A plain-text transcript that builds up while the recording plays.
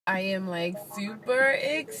I am like super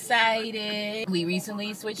excited. We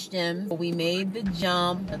recently switched gyms. We made the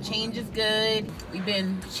jump. The change is good. We've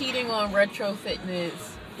been cheating on retro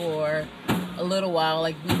fitness for a little while.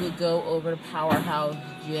 Like we would go over to PowerHouse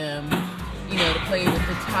Gym, you know, to play with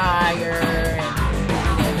the tire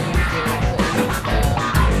and use their equipment and stuff.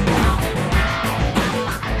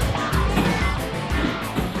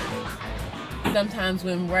 Sometimes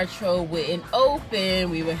when retro wouldn't open,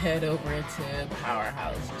 we would head over to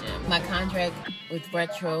PowerHouse Gym. My contract with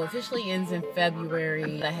retro officially ends in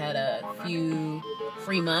February. I had a few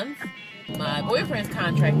free months. My boyfriend's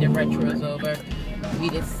contract at retro is over. We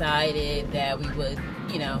decided that we would,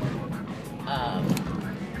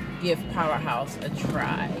 give PowerHouse a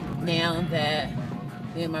try. Now that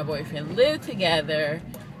me and my boyfriend live together,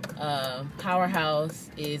 PowerHouse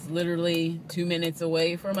is literally 2 minutes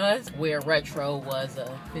away from us, where retro was a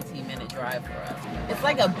 15-minute drive for us. It's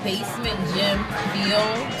like a basement gym feel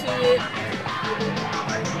to it.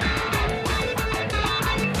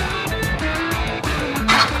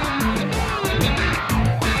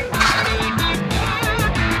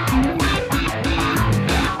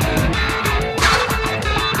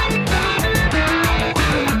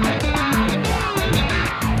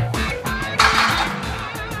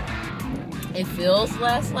 It feels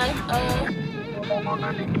less like a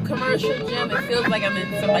commercial gym. It feels like I'm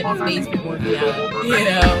in somebody's basement working out, you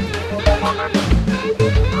know?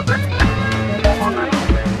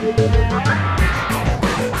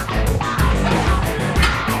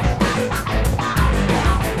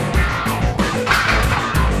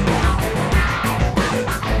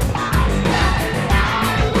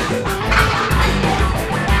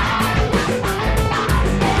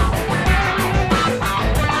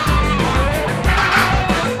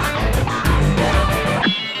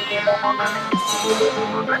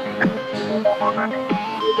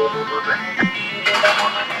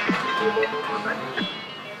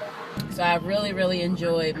 So I really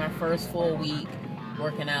enjoyed my first full week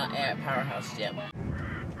working out at PowerHouse Gym.